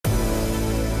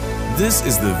This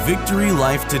is the Victory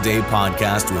Life Today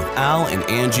podcast with Al and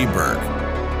Angie Berg.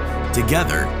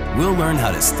 Together, we'll learn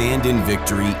how to stand in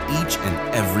victory each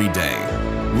and every day.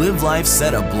 Live life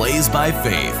set ablaze by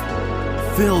faith,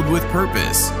 filled with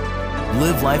purpose.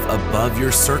 Live life above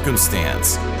your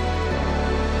circumstance.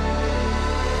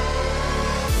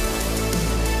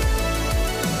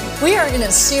 We are in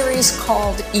a series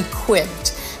called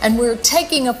Equipped, and we're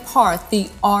taking apart the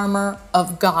armor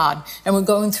of God. And we're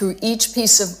going through each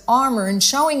piece of armor and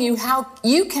showing you how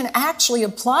you can actually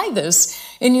apply this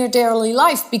in your daily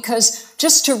life, because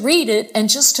just to read it and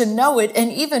just to know it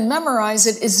and even memorize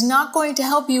it is not going to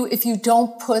help you if you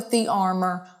don't put the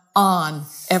armor on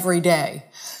every day.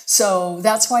 So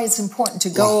that's why it's important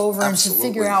to go over and to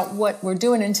figure out what we're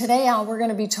doing. And today, Al, we're going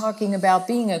to be talking about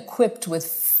being equipped with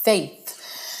faith.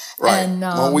 Right. And,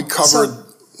 well, we covered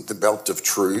the belt of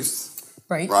truth.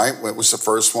 Right. Right. It was the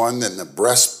first one. Then the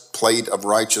breastplate of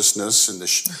righteousness. And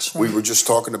we were just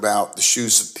talking about the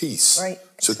shoes of peace. Right.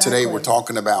 So today we're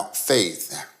talking about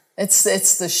faith.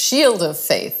 It's the shield of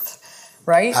faith.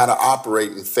 Right? How to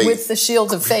operate in faith. With the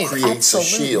shield of faith. Creates a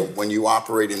shield. When you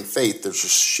operate in faith, there's a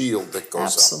shield that goes up.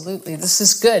 Absolutely. This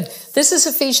is good. This is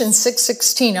Ephesians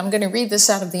 6:16. I'm going to read this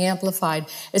out of the Amplified.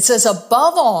 It says,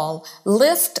 above all,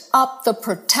 lift up the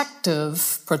protective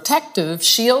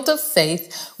shield of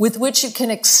faith with which you can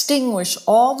extinguish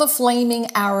all the flaming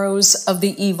arrows of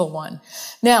the evil one.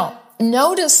 Now,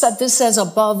 notice that this says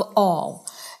above all.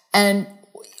 And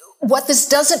what this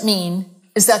doesn't mean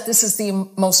is that this is the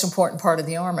most important part of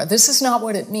the armor. This is not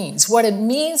what it means. What it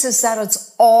means is that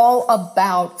it's all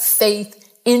about faith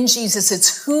in Jesus.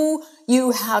 It's who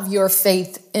you have your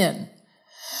faith in.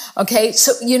 Okay,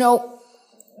 so,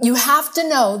 you have to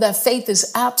know that faith is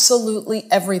absolutely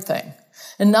everything.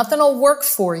 And nothing will work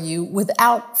for you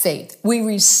without faith. We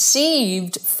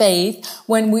received faith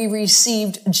when we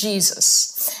received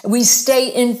Jesus. We stay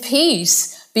in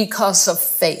peace because of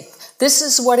faith. This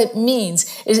is what it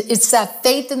means. It's that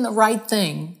faith in the right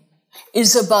thing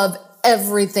is above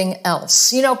everything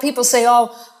else. People say,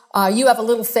 you have a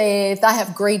little faith. I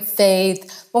have great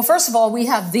faith. Well, first of all, we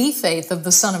have the faith of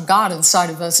the Son of God inside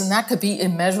of us, and that could be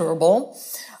immeasurable.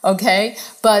 Okay.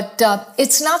 But,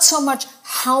 it's not so much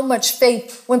how much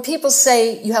faith. When people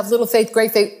say you have little faith,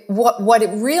 great faith, what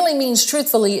it really means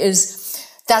truthfully is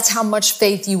that's how much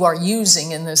faith you are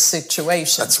using in this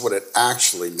situation. That's what it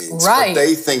actually means. Right. But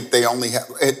they think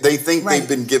they've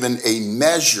been given a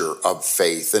measure of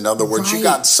faith. In other words, you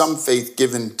got some faith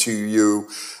given to you,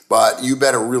 but you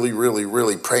better really, really,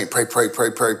 really pray,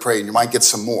 and you might get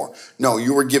some more. No,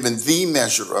 you were given the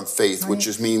measure of faith,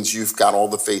 which means you've got all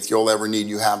the faith you'll ever need.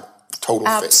 You have total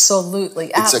faith.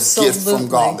 Absolutely. It's a gift from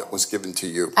God that was given to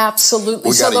you.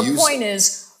 Absolutely. So the point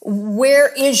is,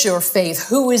 where is your faith?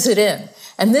 Who is it in?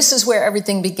 And this is where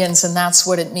everything begins, and that's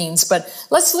what it means. But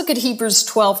let's look at Hebrews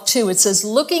 12:2. It says,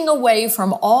 looking away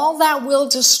from all that will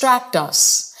distract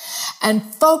us and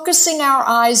focusing our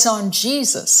eyes on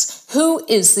Jesus, who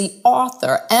is the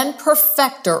author and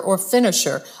perfecter or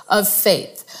finisher of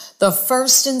faith, the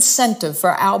first incentive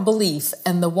for our belief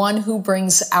and the one who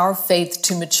brings our faith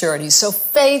to maturity. So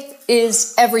faith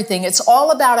is everything. It's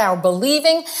all about our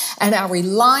believing and our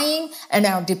relying and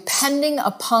our depending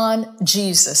upon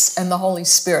Jesus and the Holy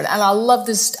Spirit. And I love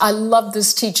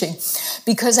this teaching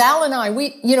because Al and I,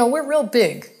 we're real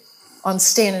big on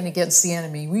standing against the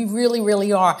enemy. We really,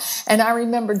 really are. And I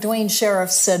remember Dwayne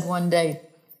Sheriff said one day,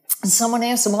 and someone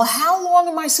asked him, well, how long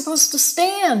am I supposed to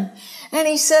stand? And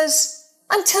he says,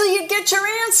 until you get your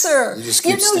answer. You just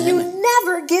keep standing. You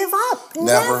never give up.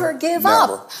 Never give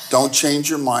up. Don't change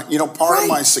your mind. Part of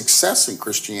my success in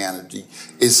Christianity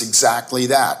is exactly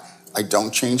that. I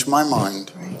don't change my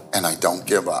mind and I don't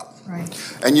give up. Right.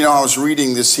 And I was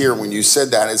reading this here when you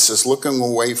said that. It says, looking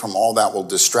away from all that will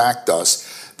distract us.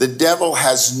 The devil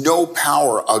has no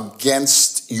power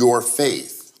against your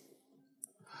faith.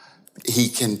 He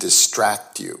can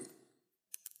distract you.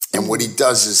 And what he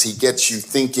does is he gets you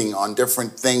thinking on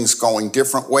different things, going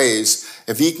different ways.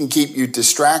 If he can keep you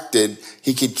distracted,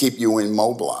 he could keep you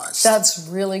immobilized. That's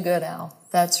really good, Al.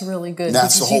 That's really good. And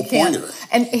that's the whole point of it.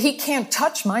 And he can't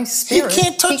touch my spirit. He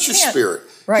can't touch your spirit.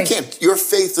 Right. He can't. Your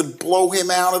faith would blow him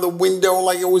out of the window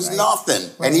like it was nothing.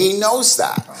 Right. And he knows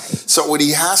that. Right. So what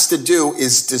he has to do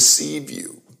is deceive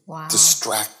you. Wow.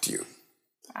 Distract you.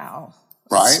 Wow.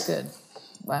 That's good.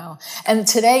 Wow. And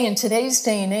today, in today's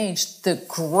day and age, the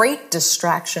great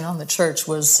distraction on the church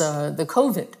was the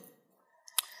COVID.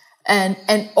 And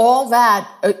all that,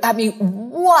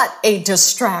 what a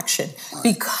distraction. Right.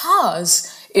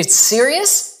 Because it's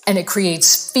serious and it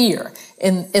creates fear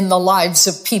in the lives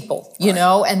of people,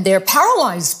 and they're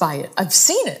paralyzed by it. I've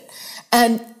seen it.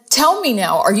 And tell me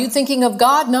now, are you thinking of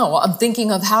God? No, I'm thinking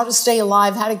of how to stay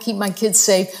alive, how to keep my kids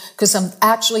safe, because I'm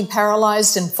actually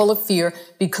paralyzed and full of fear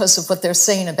because of what they're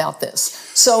saying about this.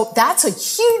 So that's a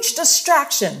huge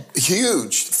distraction.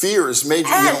 Huge. Fear is major.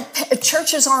 And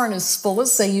churches aren't as full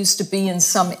as they used to be in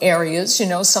some areas. You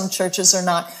know, some churches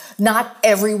are not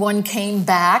everyone came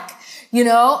back. You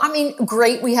know, I mean,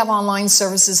 great, we have online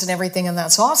services and everything, and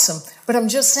that's awesome. But I'm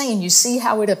just saying, you see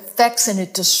how it affects and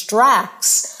it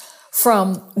distracts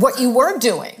from what you were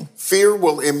doing. Fear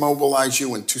will immobilize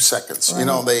you in 2 seconds. Right. You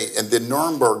know, in the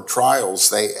Nuremberg trials,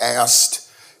 they asked,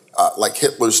 like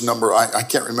Hitler's I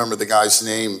can't remember the guy's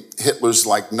name, Hitler's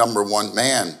like #1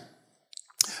 man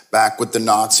back with the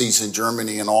Nazis in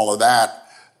Germany and all of that.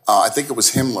 I think it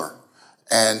was Himmler.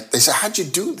 And they said, how'd you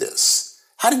do this?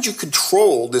 How did you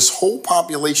control this whole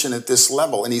population at this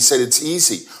level? And he said, it's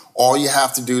easy. All you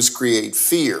have to do is create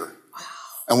fear. Wow.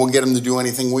 And we'll get them to do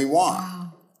anything we want.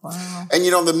 Wow. Wow. And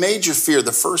you know, the major fear,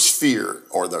 the first fear,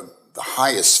 or the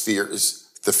highest fear is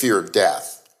the fear of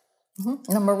death.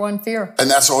 Mm-hmm. #1 fear. And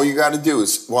that's all you got to do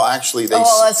is, well, actually,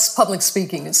 that's public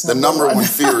speaking. It's the #1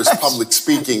 fear is public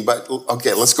speaking. But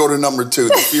okay, let's go to #2,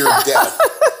 the fear of death.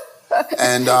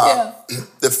 And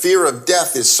the fear of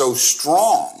death is so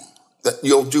strong that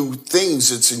you'll do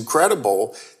things, it's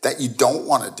incredible, that you don't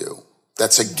want to do.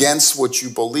 That's against what you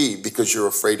believe because you're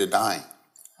afraid of dying.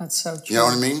 That's so true. You know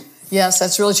what I mean? Yes,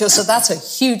 that's really true. So that's a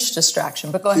huge distraction.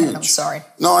 But go ahead, I'm sorry.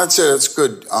 No, that's it. It's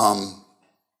good.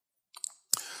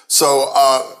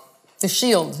 The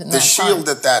shield in the shield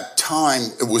at that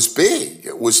time, it was big.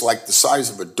 It was like the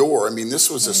size of a door. I mean, this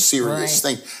was a serious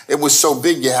thing. It was so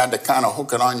big you had to kind of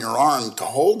hook it on your arm to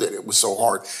hold it. It was so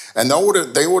hard. And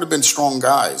they would have been strong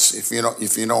guys, if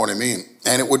you know what I mean.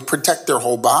 And it would protect their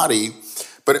whole body,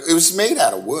 but it was made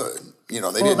out of wood. You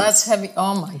know, that's heavy.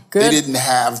 Oh my goodness. They didn't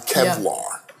have Kevlar.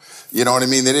 Yeah. You know what I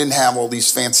mean? They didn't have all these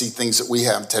fancy things that we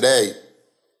have today.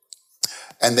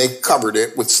 And they covered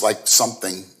it with like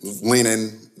something,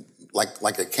 linen,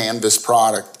 like a canvas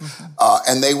product,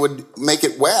 and they would make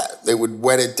it wet. They would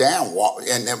wet it down,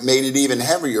 and it made it even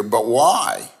heavier. But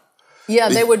why? Yeah,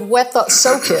 they would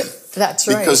soak it. That's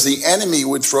right. Because the enemy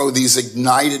would throw these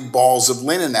ignited balls of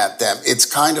linen at them. It's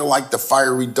kind of like the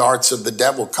fiery darts of the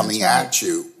devil coming at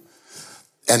you.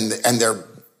 And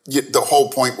the whole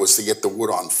point was to get the wood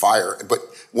on fire. But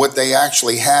what they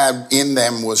actually had in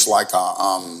them was like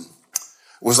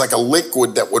a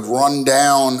liquid that would run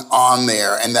down on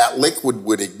there, and that liquid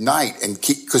would ignite and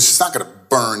keep, because it's not going to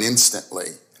burn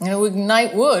instantly. And it would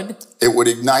ignite wood. It would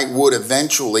ignite wood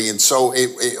eventually, and so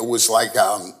it was like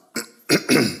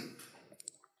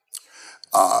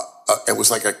it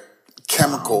was like a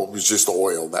chemical. It was just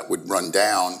oil that would run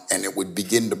down, and it would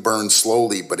begin to burn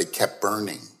slowly, but it kept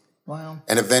burning. Wow!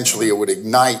 And eventually, it would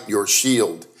ignite your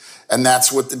shield. And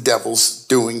that's what the devil's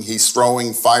doing. He's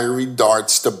throwing fiery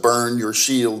darts to burn your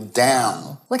shield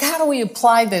down. Like, how do we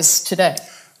apply this today?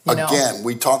 Again,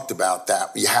 we talked about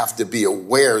that. You have to be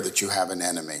aware that you have an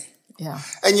enemy. Yeah.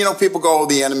 And, people go, oh,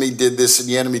 the enemy did this and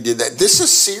the enemy did that. This is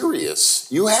serious.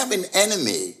 You have an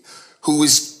enemy who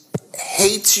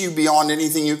hates you beyond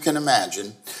anything you can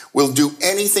imagine, will do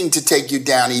anything to take you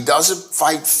down. He doesn't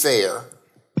fight fair.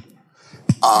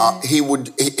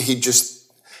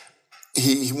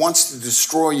 He wants to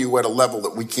destroy you at a level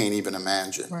that we can't even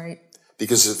imagine. Right.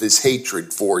 Because of his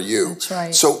hatred for you. That's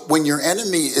right. So when your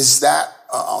enemy is that,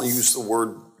 I'll use the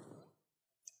word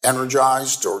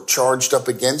energized or charged up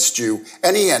against you,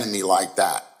 any enemy like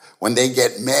that, when they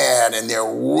get mad and they're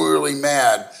really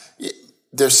mad,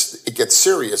 it gets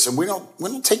serious. And we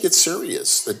don't take it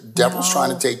serious. The devil's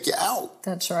trying to take you out.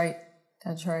 That's right.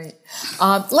 That's right.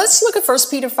 Let's look at 1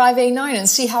 Peter 5:8-9 and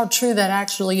see how true that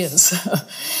actually is.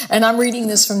 And I'm reading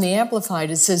this from the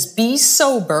Amplified. It says, be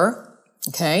sober,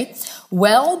 okay,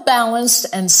 well-balanced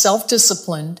and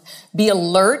self-disciplined, be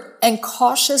alert and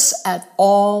cautious at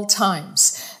all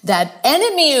times. That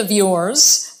enemy of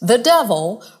yours, the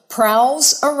devil,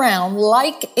 prowls around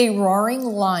like a roaring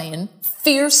lion,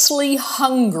 fiercely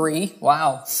hungry,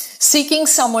 seeking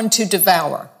someone to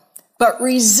devour. But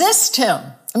resist him.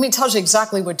 Let me tell you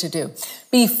exactly what to do.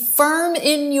 Be firm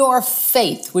in your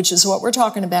faith, which is what we're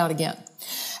talking about again,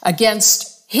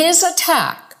 against his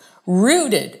attack,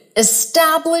 rooted,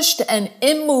 established, and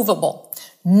immovable,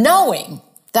 knowing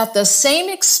that the same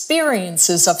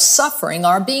experiences of suffering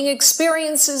are being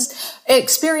experienced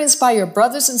by your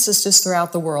brothers and sisters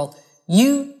throughout the world.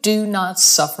 You do not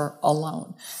suffer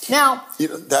alone. Now,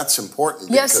 that's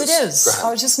important. Yes, it is.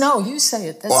 You say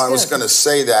it. That's I was going to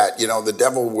say that, the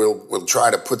devil will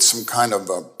try to put some kind of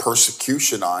a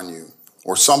persecution on you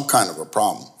or some kind of a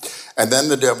problem. And then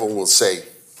the devil will say,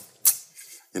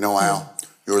 Al,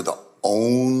 you're the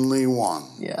only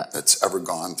that's ever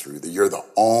gone through. That you're the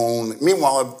only.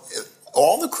 Meanwhile,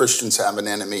 all the Christians have an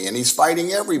enemy, and he's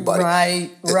fighting everybody.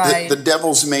 Right. The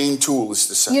devil's main tool is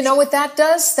deception. You know what that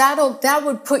does? That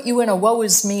would put you in a woe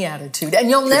is me attitude, and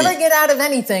you'll never get out of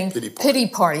anything. Pity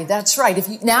party. That's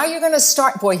right. Now you're going to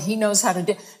start. Boy, he knows how to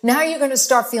do. Now you're going to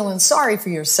start feeling sorry for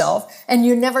yourself, and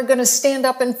you're never going to stand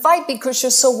up and fight because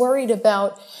you're so worried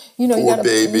about. Poor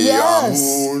baby,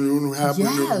 yes. What happened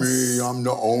to me? I'm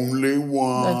the only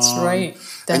one. That's right.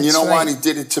 And you know what? He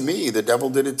did it to me. The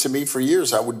devil did it to me for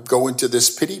years. I would go into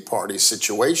this pity party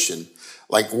situation,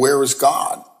 like, where is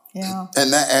God? Yeah.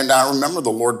 And I remember the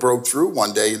Lord broke through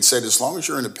one day and said, as long as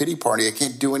you're in a pity party, I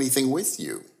can't do anything with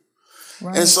you.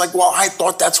 Right. And it's like, well, I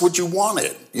thought that's what you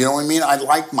wanted. You know what I mean? I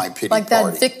like my pity party. Like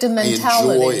that victim mentality.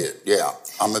 I enjoy it. Yeah.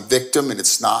 I'm a victim and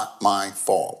it's not my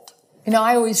fault.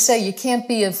 I always say you can't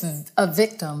be a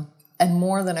victim and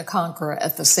more than a conqueror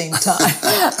at the same time.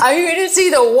 I mean, it's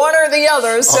either one or the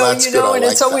other. So, and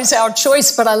it's always our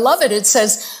choice. But I love it. It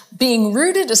says being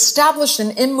rooted, established,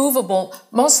 and immovable.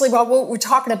 Mostly about what we're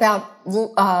talking about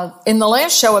in the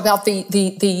last show about the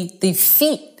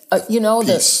feet.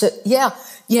 Peace.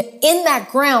 In that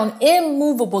ground,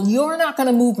 immovable. You're not going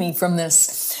to move me from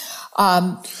this.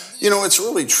 It's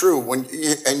really true.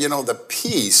 The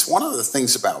peace, one of the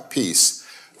things about peace,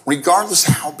 regardless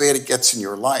of how bad it gets in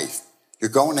your life,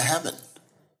 you're going to heaven.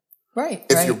 Right.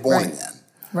 If you're born again.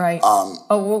 Right.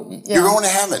 You're going to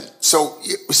heaven. So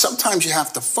sometimes you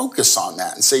have to focus on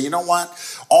that and say, you know what?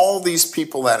 All these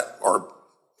people that are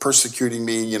persecuting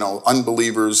me,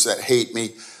 unbelievers that hate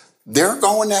me, they're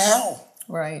going to hell.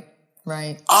 Right.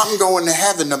 I'm going to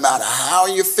heaven no matter how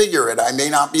you figure it. I may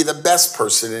not be the best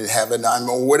person in heaven.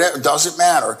 Whatever, doesn't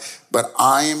matter. But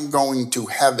I am going to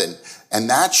heaven. And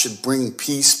that should bring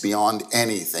peace beyond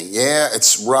anything. Yeah,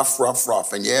 it's rough.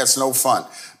 And yeah, it's no fun.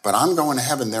 But I'm going to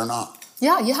heaven. They're not.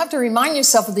 Yeah, you have to remind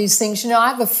yourself of these things. I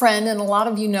have a friend, and a lot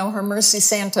of you know her, Mercy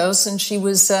Santos, and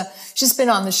she's been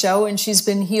on the show, and she's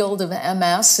been healed of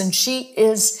MS, and she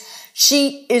is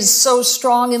so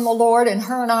strong in the Lord, and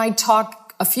her and I talk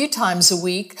a few times a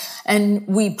week, and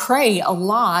we pray a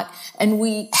lot, and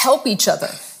we help each other,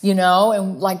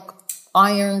 and like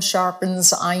iron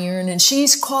sharpens iron. And she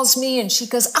calls me and she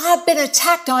goes, I've been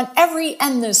attacked on every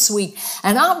end this week,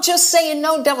 and I'm just saying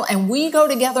no, devil. And we go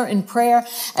together in prayer,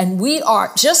 and we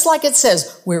are, just like it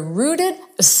says, we're rooted,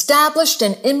 established,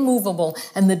 and immovable.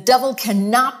 And the devil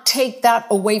cannot take that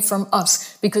away from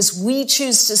us because we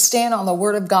choose to stand on the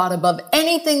word of God above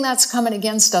anything that's coming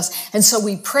against us. And so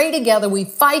we pray together, we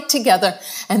fight together,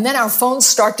 and then our phones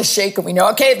start to shake and we know,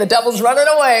 okay, the devil's running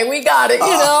away. We got it,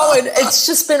 and it's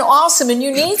just been awesome. And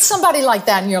you need somebody like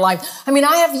that in your life. I mean,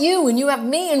 I have you and you have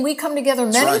me, and we come together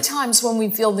many times when we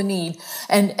feel the need.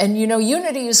 And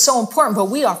unity is so important, but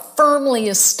we are firmly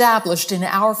established in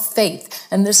our faith,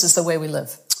 and this is the way we live.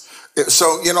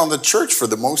 So, the church, for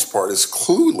the most part, is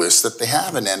clueless that they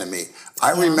have an enemy.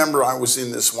 I remember I was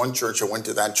in this one church. I went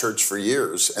to that church for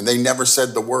years, and they never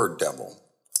said the word devil.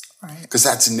 Right. Because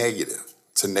that's negative.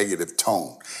 It's a negative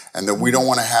tone. And that we don't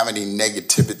want to have any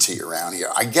negativity around here.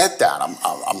 I get that. I'm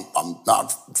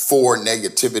not for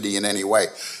negativity in any way.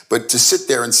 But to sit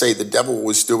there and say the devil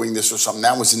was doing this or something,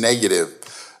 that was negative.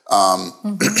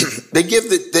 They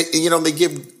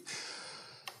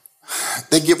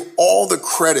give all the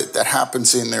credit that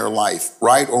happens in their life,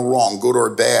 right or wrong, good or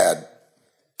bad,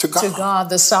 to God. To God,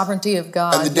 the sovereignty of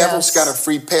God. And the devil's got a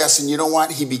free pass, and you know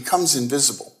what? He becomes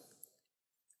invisible.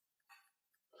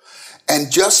 And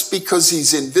just because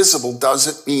he's invisible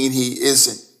doesn't mean he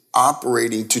isn't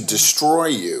operating to destroy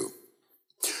you.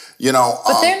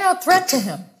 But they're no threat to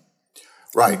him.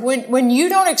 Right. When you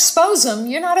don't expose him,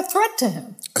 you're not a threat to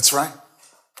him. That's right.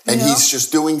 And he's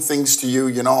just doing things to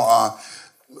you,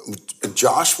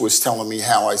 Josh was telling me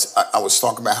how I was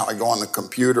talking about how I go on the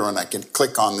computer and I can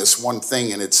click on this one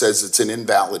thing and it says it's an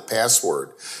invalid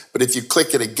password. But if you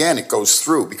click it again, it goes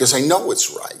through because I know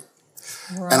it's right.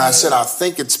 And I said, I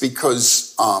think it's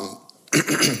because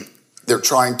they're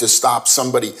trying to stop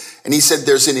somebody. And he said,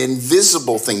 there's an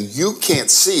invisible thing. You can't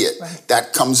see it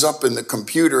that comes up in the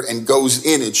computer and goes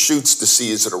in and shoots to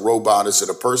see, is it a robot? Is it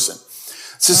a person?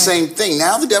 It's the same thing.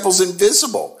 Now the devil's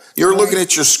invisible. You're looking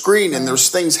at your screen and there's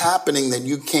things happening that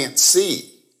you can't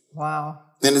see. Wow.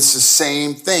 Then it's the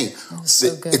same thing.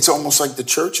 So good. It's almost like the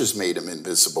church has made him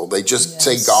invisible. They just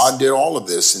say God did all of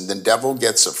this, and the devil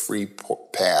gets a free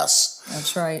pass.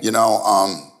 That's right.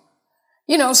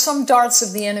 Some darts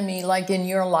of the enemy, like in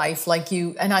your life,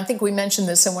 and I think we mentioned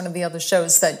this in one of the other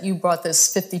shows, that you brought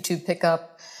this 52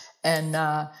 pickup and,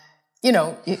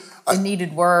 it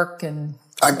needed work and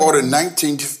I bought a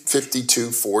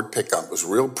 1952 Ford pickup. It was a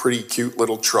real pretty, cute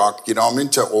little truck. You know, I'm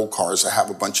into old cars. I have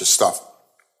a bunch of stuff.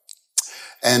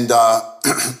 And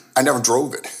I never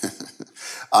drove it.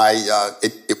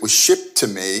 It was shipped to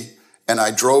me, and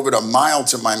I drove it a mile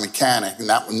to my mechanic,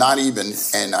 not even,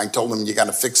 and I told him, you got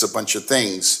to fix a bunch of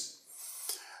things.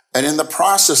 And in the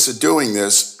process of doing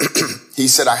this, he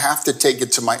said, I have to take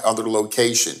it to my other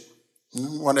location.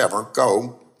 Whatever,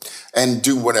 go and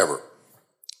do whatever.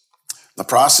 In the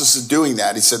process of doing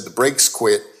that, he said the brakes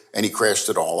quit, and he crashed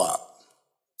it all up.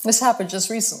 This happened just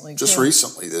recently. Just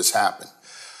recently this happened.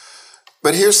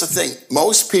 But here's the thing.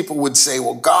 Most people would say,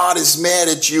 well, God is mad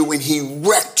at you and he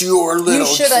wrecked your little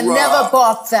truck. You should have never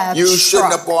bought that You truck.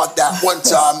 shouldn't have bought that. What's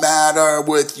the matter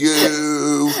with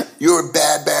you? You're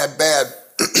bad, bad, bad.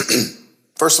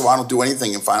 First of all, I don't do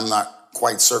anything if I'm not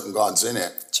quite certain God's in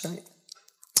it. That's right.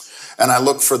 And I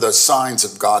look for the signs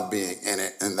of God being in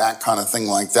it and that kind of thing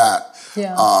like that.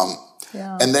 Yeah.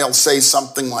 And they'll say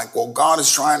something like, well, God is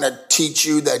trying to teach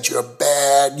you that you're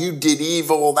bad. You did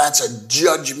evil. That's a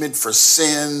judgment for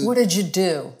sin. What did you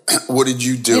do? What did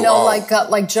you do? You know,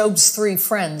 like Job's 3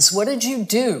 friends. What did you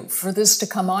do for this to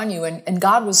come on you? And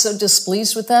God was so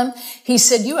displeased with them. He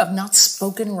said, you have not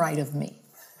spoken right of me.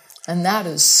 And that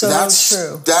is so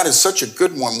true. That is such a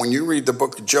good one. When you read the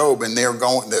book of Job and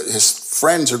his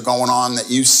friends are going on that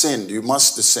you sinned, you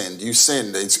must have sinned, you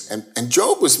sinned. And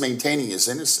Job was maintaining his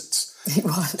innocence. He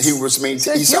was. He was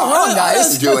maintaining. He said, "You're wrong, guys. I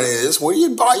didn't do any of this. What do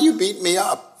you buy? You beat me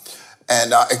up."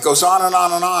 And it goes on and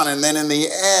on and on. And then in the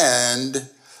end,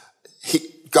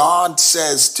 God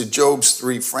says to Job's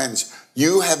 3 friends,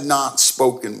 "You have not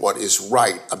spoken what is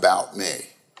right about me."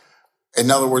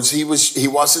 In other words, he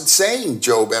wasn't saying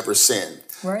Job ever sinned.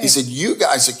 Right. He said, "You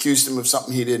guys accused him of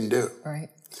something he didn't do." Right.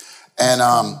 And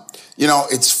you know,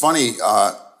 it's funny.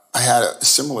 I had a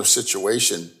similar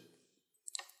situation.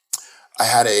 I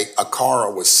had a car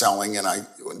I was selling, and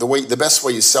the best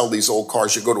way you sell these old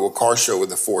cars, you go to a car show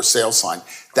with a for sale sign.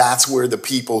 That's where the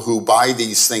people who buy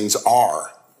these things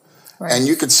are. Right. And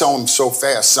you could sell them so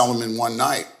fast, sell them in one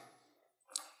night.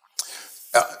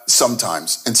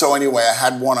 Sometimes. And so anyway, I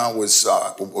had one I was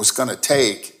going to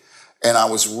take, and I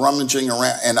was rummaging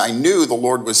around, and I knew the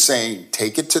Lord was saying,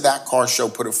 take it to that car show,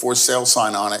 put a for sale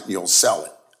sign on it, and you'll sell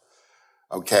it.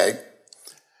 Okay?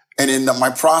 And in my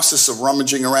process of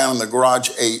rummaging around in the garage,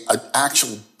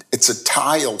 it's a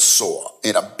tile saw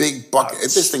in a big bucket.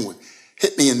 This thing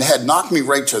hit me in the head, knocked me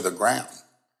right to the ground.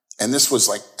 And this was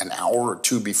like an hour or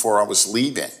 2 before I was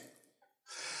leaving.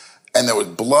 And there was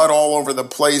blood all over the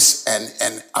place.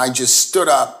 And I just stood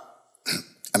up.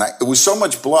 And it was so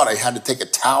much blood, I had to take a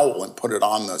towel and put it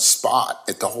on the spot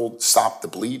to stop the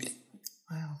bleeding.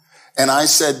 Wow. And I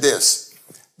said this,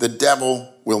 the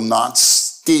devil will not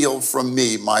steal from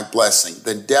me my blessing.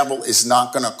 The devil is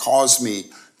not going to cause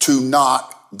me to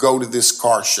not go to this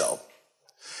car show.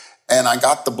 And I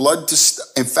got the blood to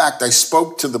in fact, I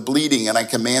spoke to the bleeding and I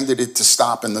commanded it to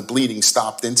stop, and the bleeding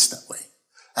stopped instantly.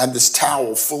 I had this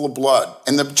towel full of blood,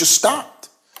 and it just stopped.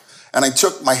 And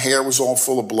my hair was all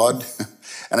full of blood,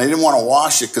 and I didn't want to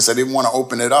wash it because I didn't want to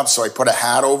open it up, so I put a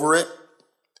hat over it,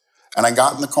 and I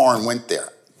got in the car and went there.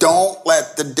 Don't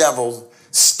let the devil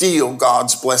steal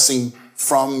God's blessing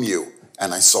from you.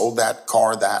 And I sold that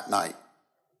car that night.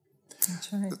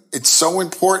 That's right. It's so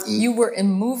important. You were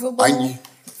immovable.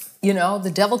 You know, the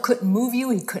devil couldn't move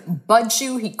you. He couldn't budge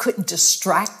you. He couldn't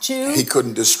distract you. He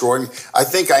couldn't destroy me. I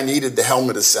think I needed the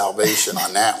helmet of salvation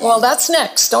on that one. Well, that's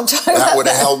next. Don't talk about that. That would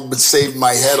have helped saved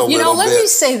my head a little bit. You know, let me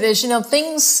say this. You know,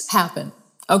 things happen.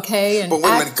 Okay. But wait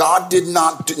a minute, God did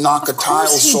not knock a tile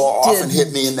saw off and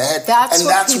hit me in the head.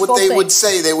 That's what they would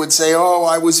say. They would say, oh,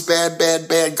 I was bad, bad,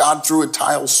 bad. God threw a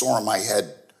tile saw on my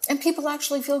head. And people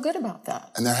actually feel good about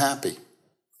that. And they're happy.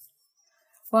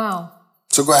 Wow.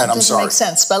 So go ahead, I'm sorry. It doesn't make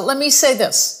sense. But let me say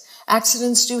this.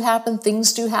 Accidents do happen,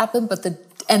 things do happen, but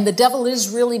the devil is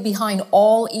really behind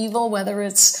all evil, whether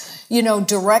it's, you know,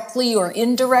 directly or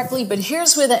indirectly. But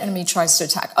here's where the enemy tries to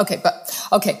attack.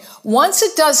 Okay. Once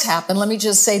it does happen, let me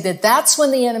just say that's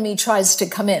when the enemy tries to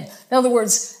come in. In other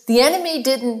words, the enemy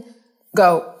didn't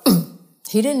go,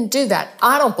 he didn't do that.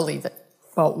 I don't believe it.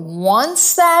 But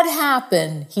once that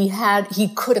happened, he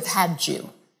could have had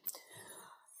you.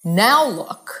 Now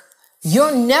look,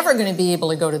 you're never going to be able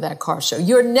to go to that car show.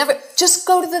 Just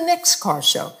go to the next car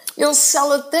show. You'll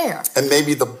sell it there. And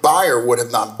maybe the buyer would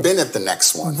have not been at the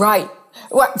next one. Right.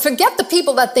 Well, forget the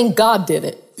people that think God did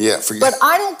it. Yeah, forget. But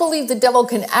I don't believe the devil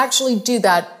can actually do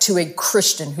that to a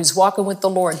Christian who's walking with the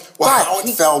Lord. Well, how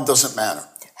it fell doesn't matter.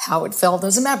 How it fell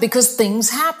doesn't matter because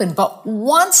things happen. But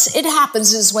once it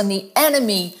happens is when the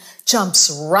enemy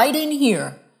jumps right in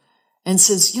here and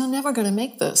says, you're never going to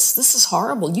make this. This is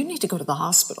horrible. You need to go to the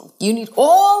hospital. You need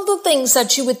all the things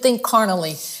that you would think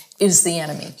carnally is the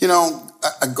enemy. You know,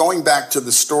 going back to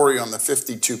the story on the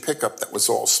 52 pickup that was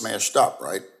all smashed up,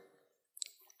 right?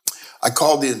 I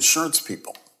called the insurance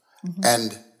people,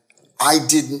 and I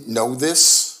didn't know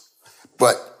this,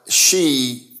 but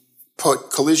she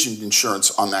put collision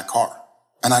insurance on that car,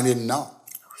 and I didn't know.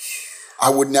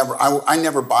 I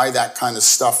never buy that kind of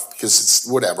stuff because it's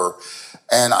whatever.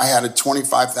 And I had a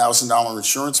 $25,000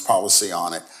 insurance policy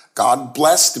on it. God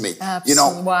blessed me. Absolutely. You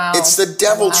know, wow. It's the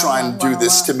devil trying to do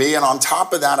this wow. to me. And on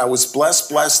top of that, I was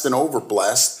blessed, and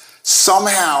overblessed.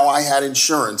 Somehow I had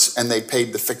insurance and they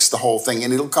paid to fix the whole thing,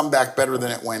 and it'll come back better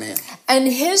than it went in. And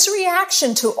his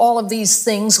reaction to all of these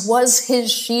things was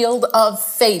his shield of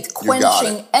faith,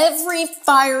 quenching every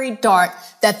fiery dart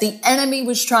that the enemy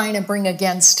was trying to bring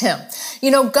against him.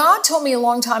 You know, God told me a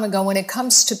long time ago, when it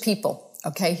comes to people,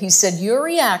 okay, he said, your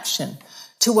reaction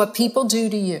to what people do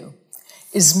to you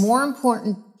is more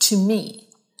important to me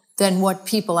than what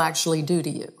people actually do to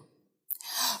you.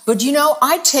 But you know,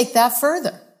 I take that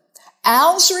further.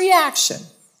 Al's reaction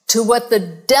to what the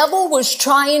devil was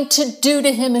trying to do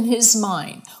to him in his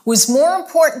mind was more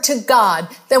important to God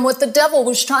than what the devil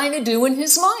was trying to do in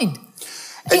his mind.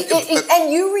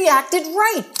 And you reacted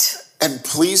right. And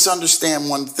please understand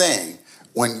one thing.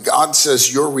 When God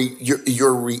says your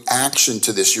reaction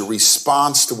to this, your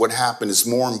response to what happened is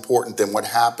more important than what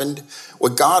happened,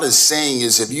 what God is saying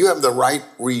is, if you have the right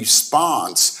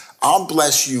response, I'll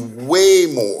bless you way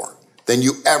more than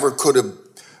you ever could have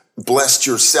blessed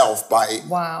yourself by.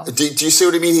 Wow. Do you see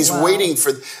what I mean? He's wow. waiting for,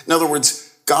 in other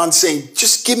words, God's saying,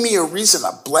 just give me a reason.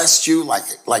 I blessed you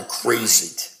like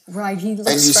crazy. Right. He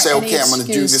looks and you for say, any okay, I'm going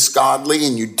to do this godly,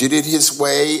 and you did it his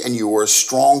way, and you were a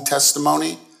strong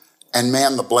testimony, and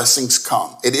man, the blessings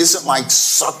come. It isn't like,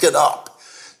 suck it up.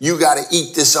 You got to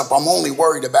eat this up. I'm only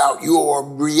worried about your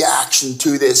reaction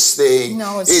to this thing.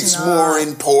 No, it's not. More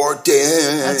important.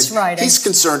 That's right. He's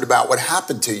concerned about what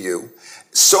happened to you.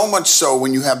 So much so,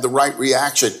 when you have the right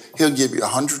reaction, he'll give you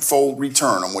 100-fold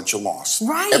return on what you lost.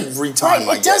 Right. Every time.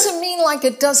 Right. It doesn't mean like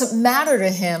it doesn't matter to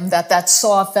him that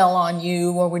saw fell on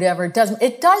you or whatever. It doesn't.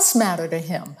 It does matter to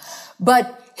him.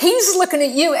 But he's looking at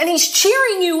you and he's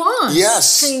cheering you on.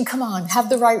 Yes. Saying, come on, have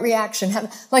the right reaction.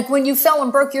 Like when you fell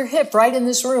and broke your hip right in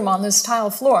this room on this tile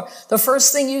floor, the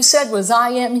first thing you said was,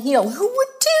 I am healed. Who would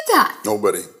do that?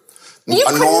 Nobody. You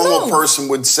a normal move. person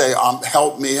would say,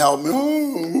 help me.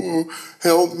 Oh,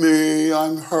 help me,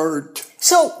 I'm hurt.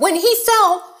 So when he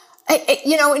fell,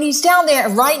 you know, and he's down there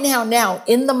right now,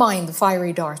 in the mind, the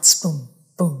fiery darts, boom,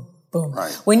 boom, boom.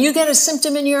 Right. When you get a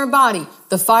symptom in your body,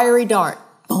 the fiery dart,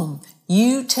 boom,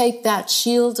 you take that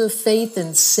shield of faith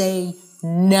and say,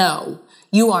 no,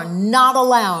 you are not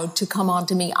allowed to come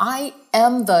onto me. I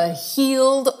am the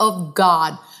healed of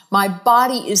God. My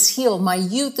body is healed. My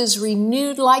youth is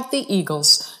renewed like the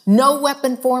eagles. No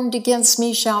weapon formed against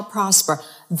me shall prosper.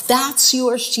 That's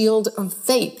your shield of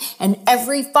faith. And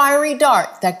every fiery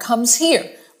dart that comes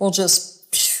here will just,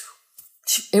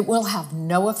 it will have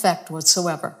no effect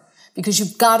whatsoever, because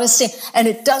you've got to stand. And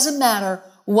it doesn't matter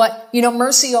what, you know,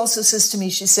 Mercy also says to me,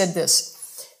 she said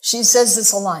this. She says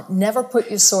this a lot, never put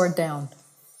your sword down.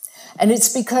 And it's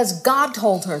because God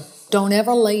told her, don't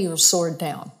ever lay your sword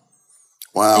down.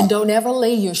 Wow. And don't ever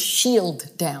lay your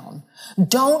shield down.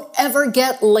 Don't ever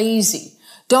get lazy.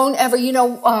 Don't ever, you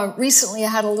know, recently I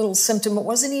had a little symptom. It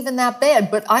wasn't even that bad,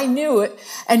 but I knew it.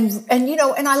 And you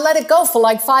know, and I let it go for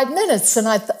like 5 minutes. And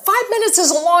 5 minutes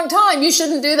is a long time. You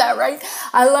shouldn't do that, right?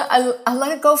 I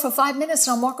let it go for 5 minutes,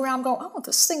 and I'm walking around going, oh,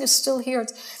 this thing is still here.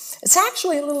 It's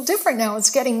actually a little different now.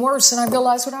 It's getting worse. And I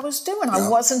realized what I was doing. Yeah. I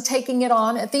wasn't taking it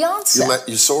on at the onset. You let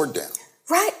your sword down.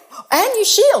 Right. And your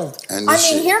shield. And your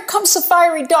shield. Here comes a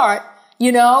fiery dart,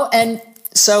 you know, and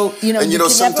so, you know, and you know,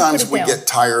 sometimes we down. get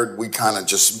tired, we kind of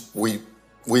just, we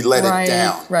let it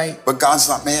down. Right. But God's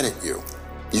not mad at you.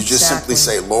 You just simply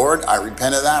say, Lord, I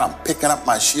repent of that. I'm picking up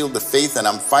my shield of faith and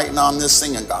I'm fighting on this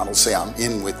thing. And God will say, I'm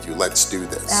in with you. Let's do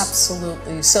this.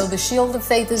 Absolutely. So the shield of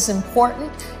faith is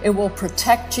important. It will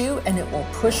protect you and it will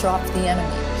push off the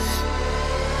enemy.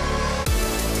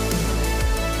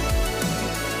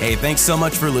 Hey, thanks so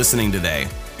much for listening today.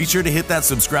 Be sure to hit that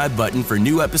subscribe button for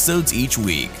new episodes each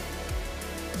week.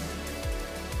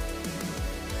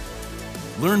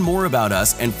 Learn more about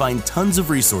us and find tons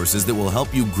of resources that will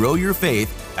help you grow your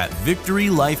faith at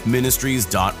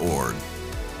victorylifeministries.org.